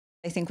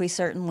I think we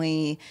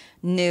certainly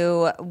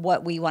knew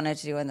what we wanted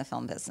to do in the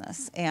film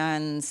business,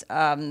 and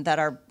that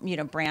our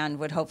brand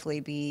would hopefully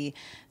be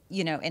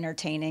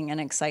entertaining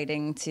and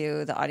exciting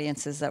to the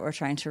audiences that we're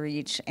trying to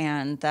reach,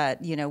 and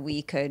that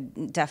we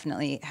could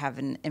definitely have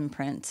an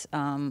imprint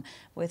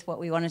with what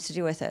we wanted to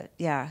do with it.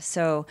 Yeah,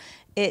 so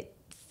it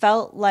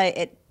felt like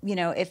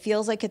it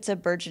feels like it's a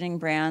burgeoning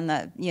brand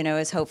that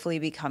is hopefully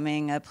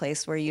becoming a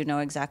place where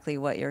exactly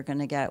what you're going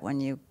to get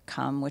when you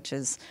come, which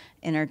is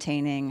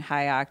entertaining,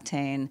 high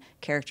octane,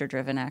 character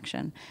driven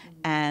action.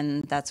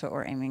 And that's what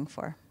we're aiming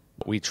for.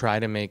 We try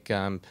to make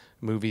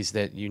movies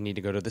that you need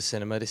to go to the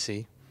cinema to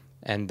see,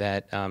 and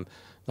that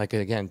like,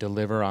 again,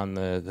 deliver on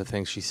the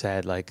things she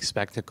said, like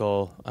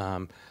spectacle,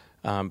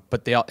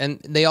 but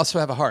they also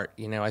have a heart.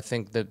 I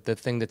think that the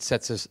thing that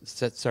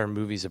sets our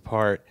movies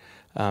apart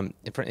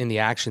in the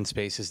action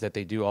space is that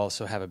they do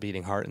also have a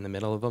beating heart in the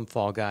middle of them.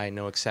 Fall Guy,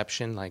 no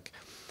exception. Like,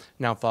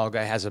 now Fall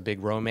Guy has a big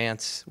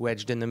romance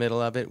wedged in the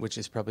middle of it, which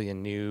is probably a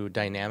new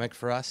dynamic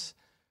for us.